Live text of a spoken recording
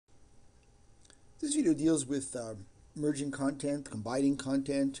This video deals with merging content, combining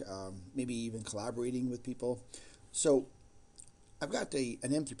content, maybe even collaborating with people. So I've got an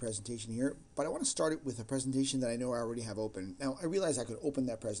empty presentation here, but I want to start it with a presentation that I know I already have open. Now I realize I could open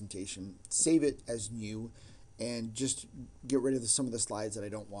that presentation, save it as new, and just get rid of some of the slides that I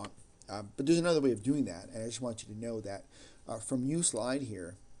don't want. But there's another way of doing that, and I just want you to know that from New Slide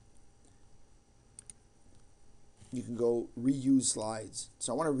here, you can go reuse slides.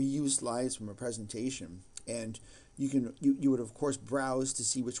 So I want to reuse slides from a presentation, and you would of course browse to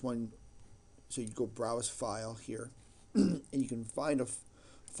see which one. So you go browse file here, and you can find a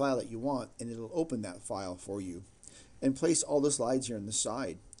file that you want, and it'll open that file for you, and place all the slides here on the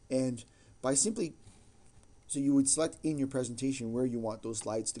side. And by simply, so you would select in your presentation where you want those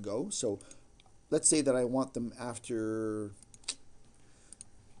slides to go. So let's say that I want them after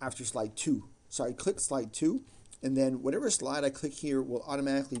slide 2. So I click slide 2. And then whatever slide I click here will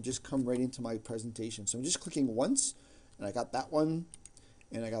automatically just come right into my presentation. So I'm just clicking once, and I got that one,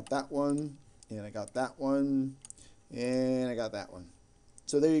 and I got that one, and I got that one, and I got that one.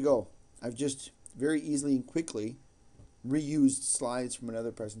 So there you go. I've just very easily and quickly reused slides from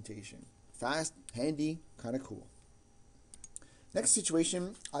another presentation. Fast, handy, kind of cool. Next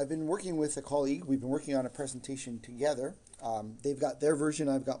situation, I've been working with a colleague. We've been working on a presentation together. They've got their version,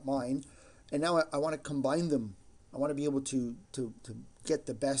 I've got mine. And now I want to combine them. I want to be able to get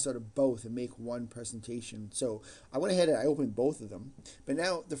the best out of both and make one presentation. So I went ahead and I opened both of them. But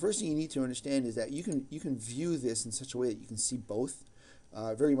now the first thing you need to understand is that you can view this in such a way that you can see both,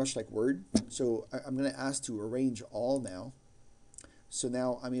 very much like Word. So I'm going to ask to arrange all now. So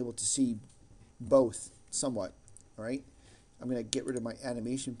now I'm able to see both somewhat. All right. I'm going to get rid of my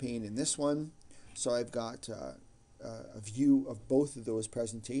animation pane in this one. So I've got a view of both of those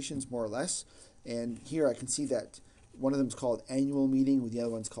presentations, more or less. And here I can see that one of them is called annual meeting, with the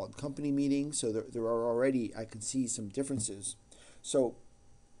other one's called company meeting. So there are already, I can see some differences. So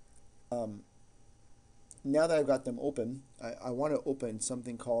now that I've got them open, I want to open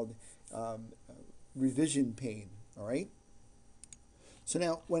something called revision pane. All right. So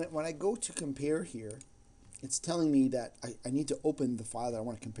now when I go to compare here, it's telling me that I need to open the file that I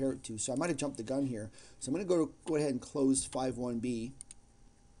want to compare it to. So I might have jumped the gun here. So I'm going to go ahead and close 5.1b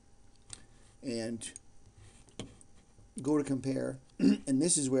and go to compare. And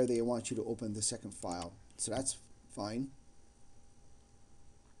this is where they want you to open the second file. So that's fine.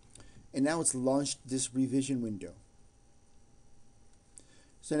 And now it's launched this revision window.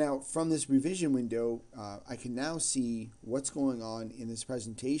 So now from this revision window, I can now see what's going on in this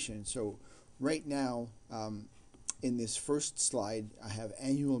presentation. So right now, in this first slide, I have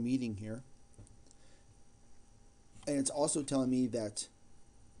annual meeting here. And it's also telling me that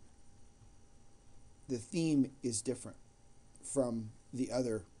the theme is different from the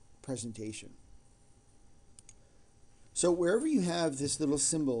other presentation. So wherever you have this little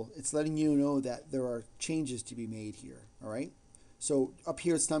symbol, it's letting you know that there are changes to be made here. All right. So up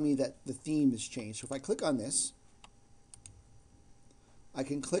here, it's telling me that the theme is changed. So if I click on this, I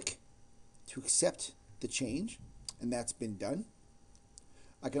can click to accept the change, and that's been done.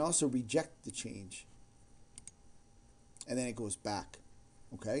 I can also reject the change, and then it goes back.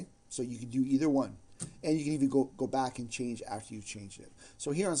 Okay, so you can do either one, and you can even go back and change after you've changed it.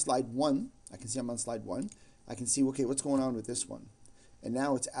 So here on slide 1, I can see I'm on slide 1. I can see, okay, what's going on with this one? And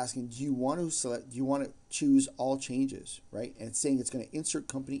now it's asking, do you want to choose all changes, right? And it's saying it's going to insert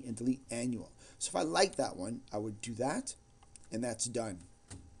company and delete annual. So if I like that one, I would do that, and that's done.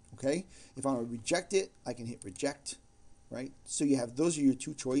 Okay, if I want to reject it, I can hit reject, right? So you have, those are your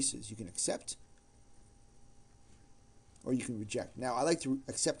two choices. You can accept or you can reject. Now I like to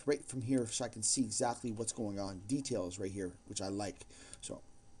accept right from here so I can see exactly what's going on. Details right here, which I like. So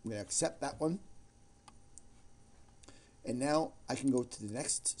I'm going to accept that one. And now I can go to the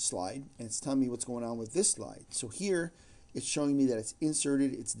next slide, and it's telling me what's going on with this slide. So here it's showing me that it's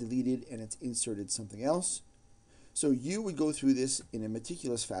inserted, it's deleted, and it's inserted something else. So you would go through this in a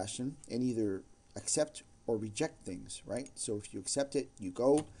meticulous fashion and either accept or reject things, right? So if you accept it, you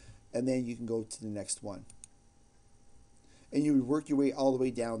go, and then you can go to the next one. And you would work your way all the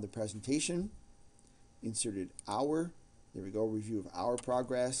way down the presentation. Inserted hour. There we go, review of hour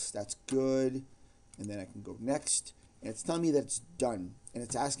progress. That's good. And then I can go next. And it's telling me that it's done. And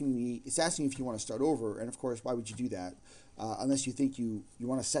it's asking if you want to start over. And of course, why would you do that? Unless you think you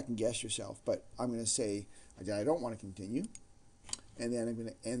want to second guess yourself. But I'm going to say I don't want to continue. And then I'm going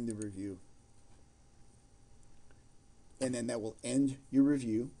to end the review. And then that will end your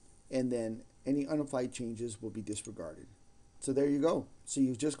review. And then any unapplied changes will be disregarded. So there you go. So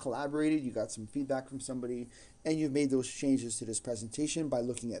you've just collaborated, you got some feedback from somebody, and you've made those changes to this presentation by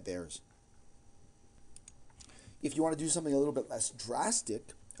looking at theirs. If you want to do something a little bit less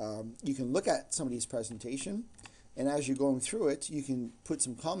drastic, you can look at somebody's presentation, and as you're going through it, you can put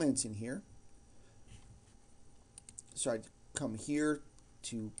some comments in here. So I'd come here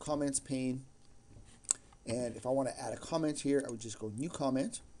to comments pane, and if I want to add a comment here, I would just go new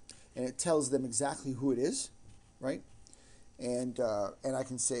comment, and it tells them exactly who it is, right? And I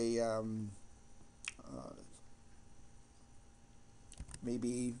can say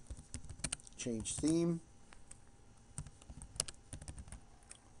maybe change theme.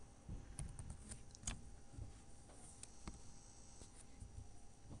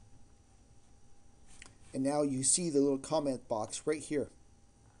 And now you see the little comment box right here.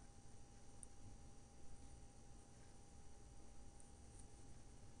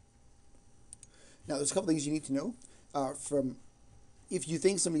 Now there's a couple things you need to know. If you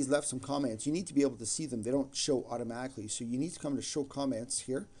think somebody's left some comments, you need to be able to see them. They don't show automatically. So you need to come to show comments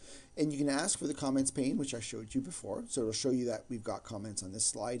here, and you can ask for the comments pane, which I showed you before. So it'll show you that we've got comments on this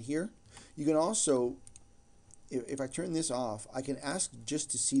slide here. You can also, if I turn this off, I can ask just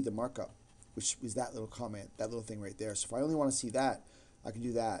to see the markup, which is that little comment, that little thing right there. So if I only want to see that, I can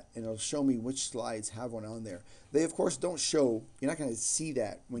do that, and it'll show me which slides have one on there. They, of course, don't show. You're not going to see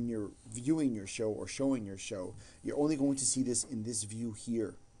that when you're viewing your show or showing your show. You're only going to see this in this view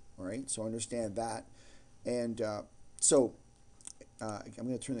here, all right? So understand that. And I'm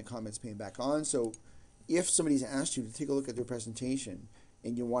going to turn the comments pane back on. So if somebody's asked you to take a look at their presentation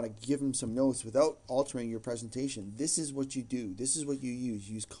and you want to give them some notes without altering your presentation, this is what you do. This is what you use.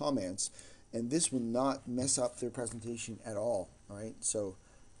 Use comments, and this will not mess up their presentation at all. All right, so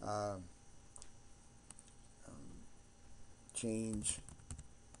change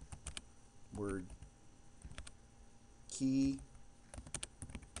word key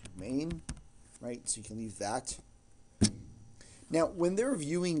to main, right? So you can leave that. Now, when they're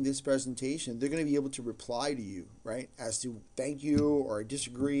viewing this presentation, they're going to be able to reply to you, right, as to thank you or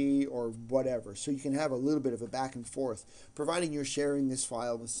disagree or whatever. So you can have a little bit of a back and forth, providing you're sharing this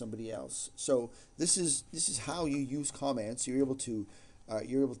file with somebody else. So this is how you use comments. You're able to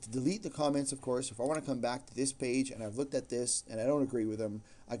delete the comments, of course. If I want to come back to this page and I've looked at this and I don't agree with them,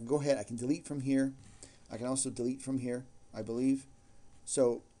 I can go ahead. I can delete from here. I can also delete from here, I believe.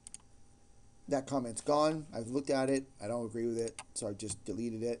 So that comment's gone. I've looked at it. I don't agree with it, so I just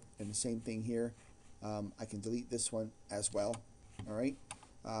deleted it. And the same thing here. I can delete this one as well. All right.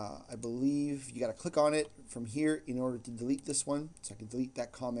 I believe you got to click on it from here in order to delete this one. So I can delete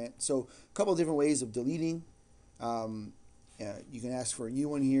that comment. So a couple of different ways of deleting. You can ask for a new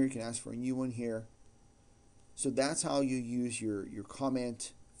one here. You can ask for a new one here. So that's how you use your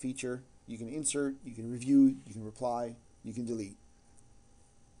comment feature. You can insert, you can review, you can reply, you can delete.